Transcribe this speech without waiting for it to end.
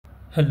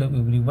Hello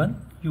everyone,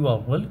 you are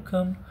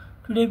welcome.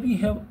 Today we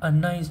have a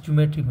nice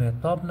geometry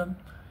math problem.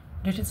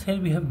 That is,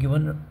 here we have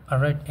given a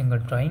right angle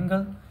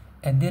triangle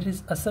and there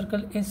is a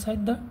circle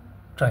inside the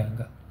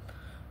triangle.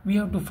 We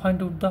have to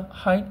find out the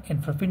height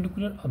and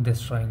perpendicular of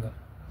this triangle.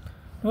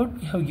 What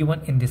we have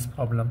given in this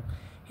problem?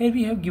 Here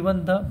we have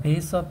given the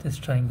base of this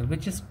triangle,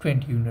 which is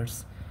 20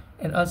 units,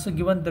 and also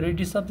given the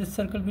radius of this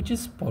circle, which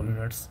is 4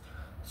 units.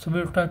 So we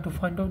will try to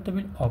find out the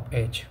value of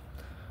h.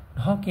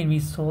 How can we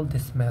solve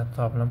this math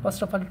problem?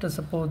 First of all, let us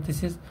suppose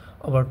this is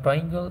our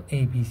triangle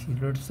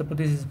ABC. Let us suppose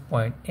this is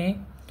point A,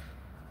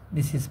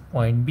 this is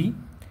point B,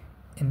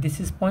 and this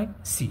is point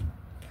C.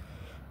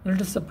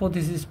 Let us suppose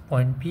this is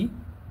point P,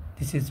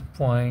 this is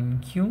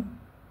point Q,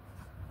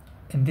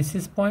 and this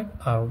is point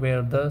R,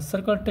 where the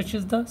circle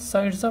touches the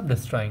sides of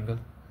this triangle.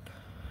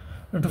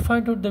 Now to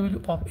find out the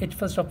value of h,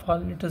 first of all,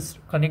 let us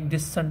connect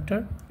this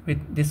center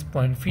with this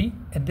point P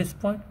and this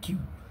point Q.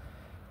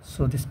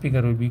 So this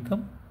figure will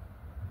become,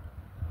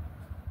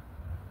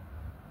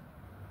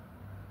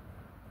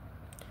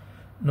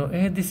 now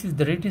here this is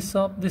the radius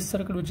of this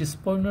circle, which is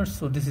 4 units,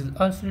 so this is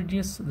also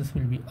radius, so this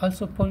will be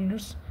also 4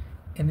 units,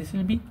 and this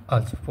will be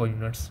also 4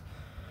 units.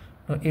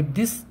 Now if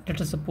this, let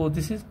us suppose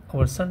this is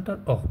our center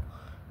O.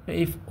 Now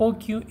if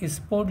OQ is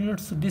 4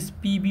 units, so this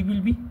PB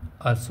will be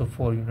also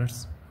 4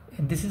 units,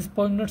 and this is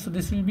 4 units, so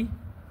this will be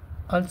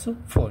also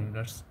 4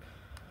 units.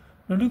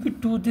 Now look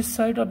at to this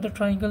side of the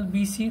triangle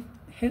BC.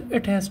 Here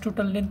it has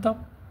total length of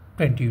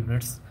 20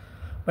 units,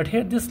 but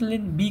here this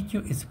length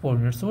BQ is 4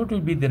 units, so what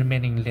will be the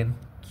remaining length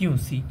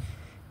QC?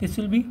 This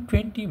will be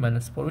 20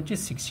 minus 4, which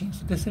is 16,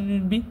 so this will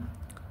be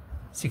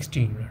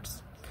 16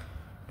 units.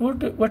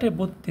 What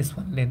about this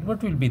one length?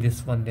 What will be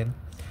this one then?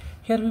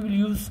 Here we will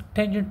use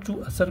tangent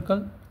to a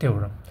circle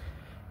theorem.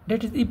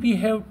 That is, if we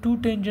have two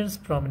tangents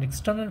from an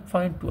external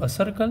point to a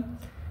circle,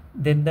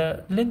 then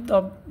the length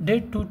of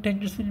that two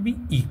tangents will be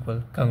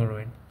equal,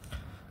 congruent.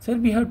 So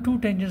we have two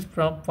tangents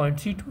from point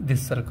C to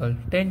this circle,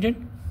 tangent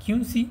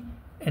QC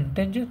and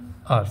tangent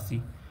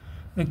RC.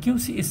 Now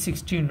QC is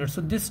 60 units,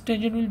 so this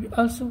tangent will be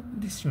also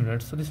this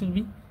unit, so this will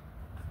be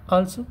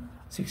also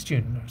 60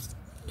 units.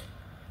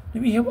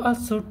 Now we have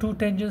also two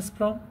tangents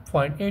from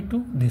point A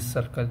to this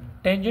circle,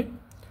 tangent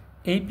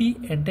AP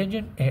and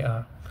tangent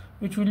AR,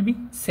 which will be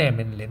same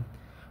in length,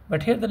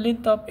 but here the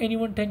length of any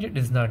one tangent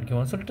is not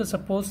given. So let us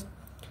suppose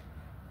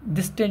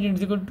this tangent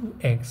is equal to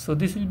x, so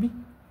this will be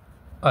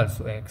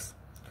also x.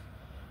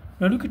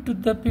 Now look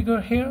at the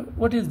figure here.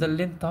 What is the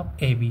length of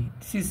AB?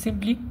 This is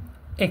simply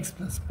x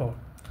plus 4.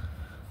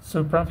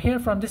 So from here,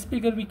 from this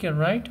figure, we can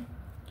write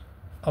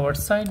our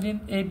side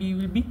length AB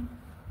will be,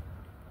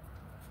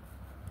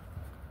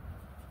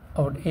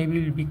 our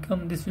AB will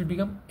become, this will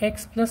become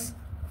x plus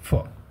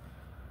 4.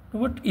 Now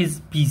what is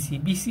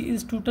BC? BC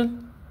is total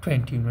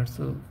 20 units.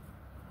 So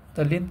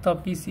the length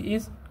of BC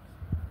is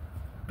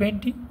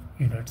 20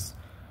 units.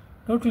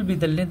 Now what will be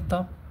the length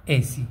of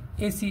AC?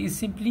 AC is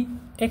simply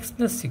x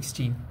plus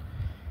 16.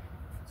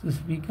 So this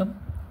will become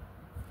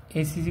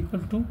AC is equal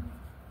to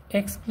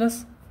x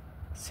plus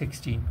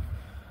 16.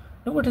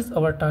 Now what is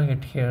our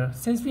target here?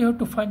 Since we have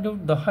to find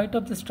out the height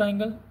of this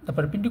triangle, the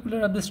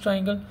perpendicular of this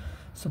triangle,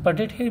 so for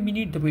that here we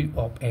need the value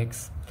of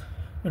x.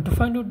 Now to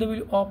find out the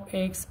value of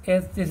x,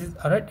 as this is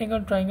a right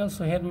angle triangle,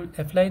 so here we will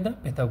apply the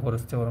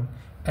Pythagoras theorem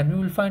and we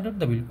will find out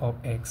the value of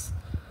x.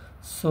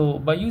 So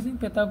by using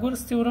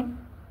Pythagoras theorem,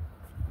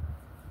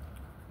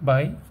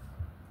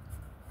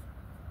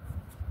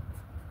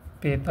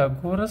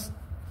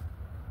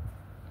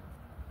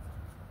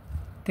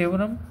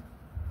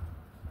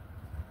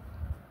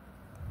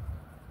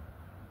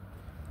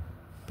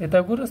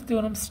 Pythagoras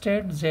theorem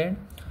states that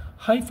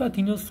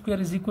hypotenuse square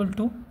is equal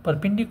to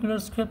perpendicular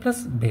square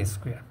plus base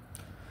square.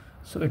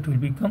 So it will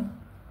become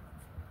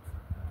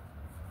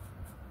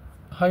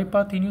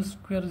hypotenuse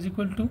square is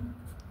equal to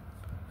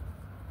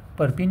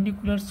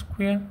perpendicular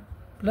square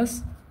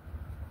plus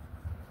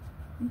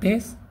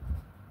base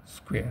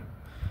square.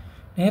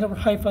 Here our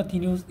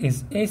hypotenuse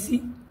is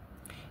AC,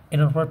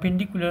 and our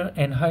perpendicular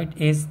and height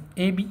is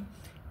AB,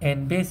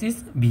 and base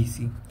is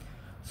BC.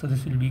 So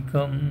this will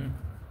become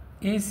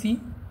AC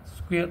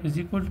square is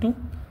equal to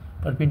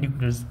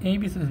perpendicular is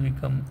AB, so this will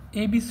become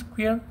AB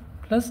square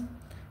plus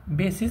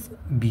base is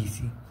BC.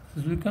 So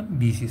this will become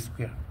BC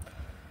square.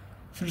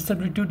 So let's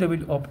substitute the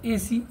value of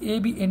AC,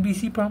 AB and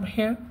BC from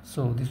here.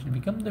 So this will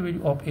become, the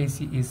value of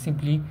AC is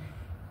simply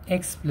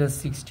x plus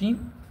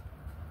 16.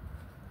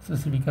 So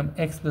this will become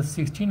x plus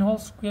 16 whole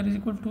square is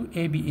equal to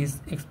AB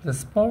is x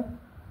plus 4.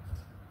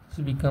 This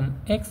will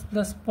become x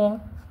plus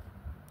 4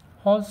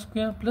 whole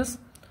square plus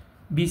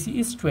BC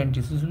is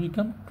 20. So this will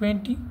become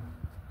 20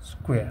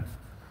 square.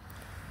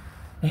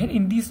 Here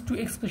in these two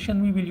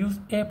expressions we will use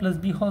a plus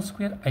b whole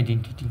square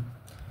identity.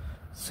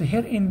 So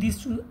here in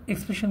these two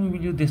expressions we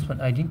will use this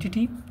one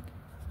identity,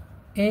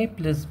 a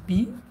plus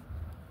b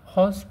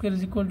whole square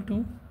is equal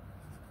to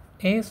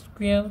a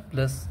square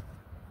plus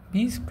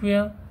b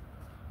square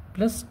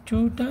plus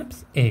 2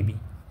 times ab.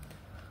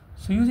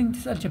 So using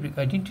this algebraic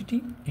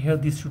identity, here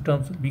these two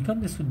terms will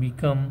become, this will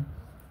become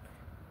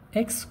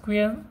x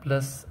square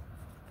plus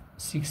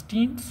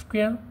 16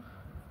 square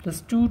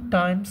plus 2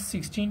 times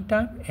 16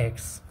 times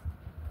x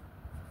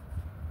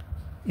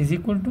is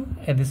equal to,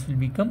 and this will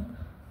become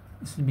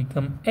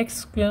x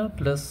square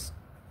plus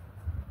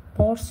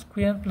power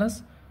square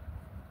plus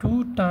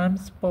 2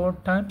 times power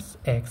times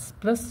x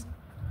plus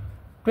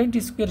 20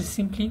 square is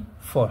simply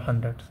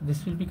 400. So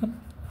this will become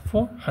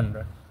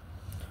 400.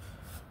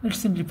 Let's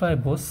simplify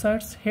both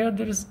sides. Here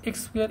there is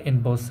x square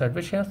in both sides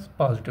which has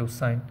positive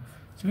sign,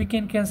 so we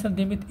can cancel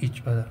them with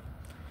each other.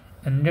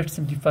 And let's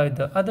simplify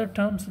the other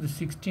terms. So the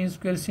 16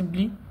 square is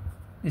simply,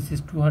 this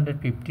is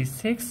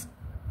 256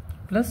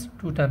 plus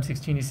 2 times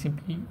 16 is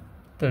simply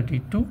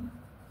 32.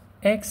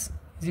 X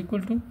is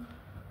equal to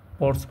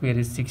power square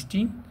is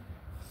 16,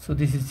 so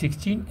this is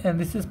 16 and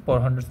this is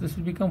 400, so this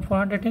will become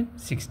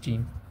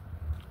 416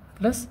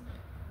 plus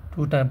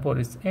 2 times power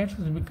is 8, so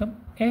this will become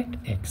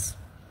 8x.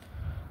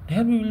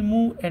 Here we will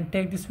move and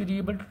take this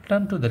variable to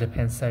turn to the left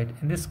hand side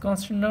and this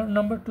constant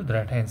number to the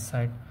right hand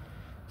side.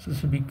 So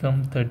this will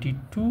become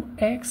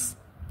 32x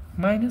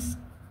minus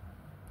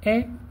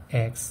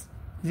 8x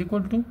is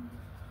equal to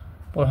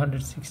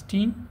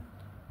 416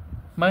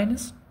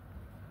 minus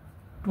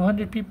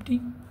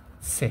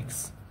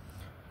 256.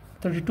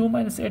 32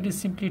 minus 8 is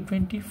simply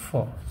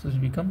 24, so this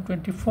will become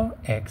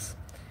 24x,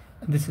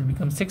 and this will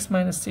become 6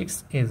 minus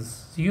 6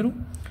 is 0.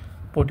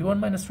 41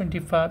 minus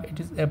 25, it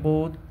is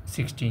about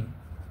 16,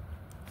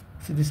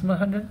 so this is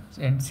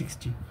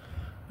 160.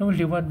 Now we'll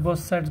divide both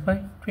sides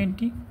by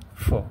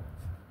 24.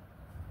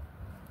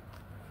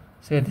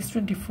 So this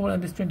 24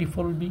 and this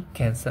 24 will be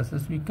cancelled, so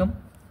this will become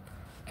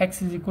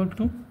x is equal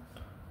to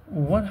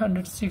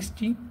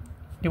 160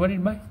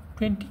 divided by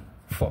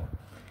 24.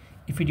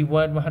 If we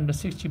divide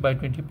 160 by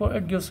 24,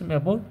 it gives me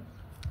about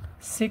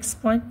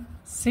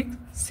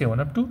 6.67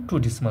 up to 2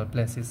 decimal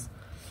places.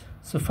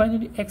 So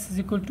finally x is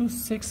equal to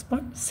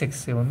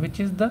 6.67, which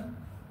is the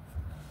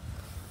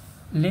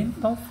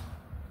length of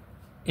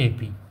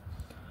AB.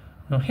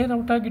 Now here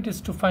our target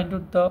is to find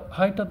out the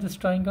height of this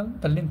triangle,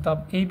 the length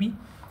of AB.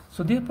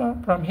 So therefore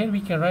from here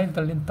we can write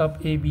the length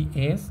of AB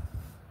as,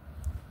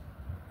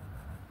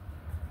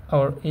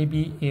 our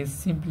AB is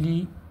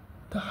simply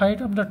the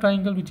height of the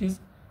triangle, which is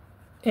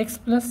x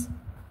plus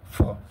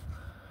 4.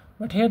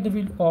 But here the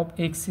value of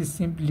x is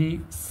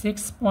simply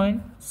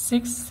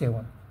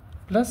 6.67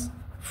 plus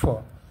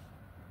 4.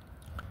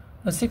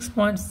 Now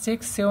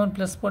 6.67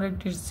 plus 4,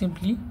 it is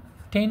simply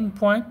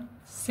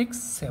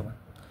 10.67.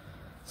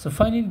 So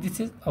finally this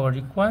is our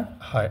required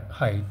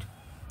height.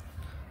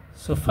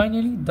 So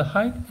finally the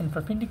height and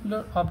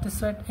perpendicular of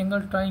this right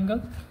angle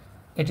triangle,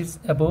 it is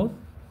about,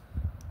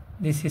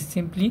 this is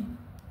simply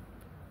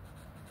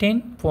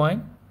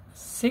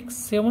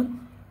 10.67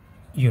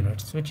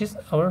 units, which is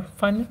our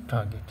final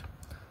target.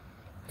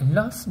 And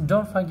last,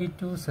 don't forget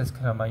to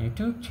subscribe my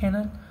YouTube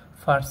channel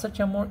for such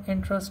a more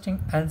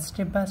interesting and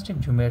step-by-step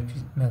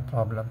geometry math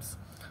problems.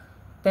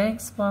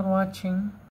 Thanks for watching.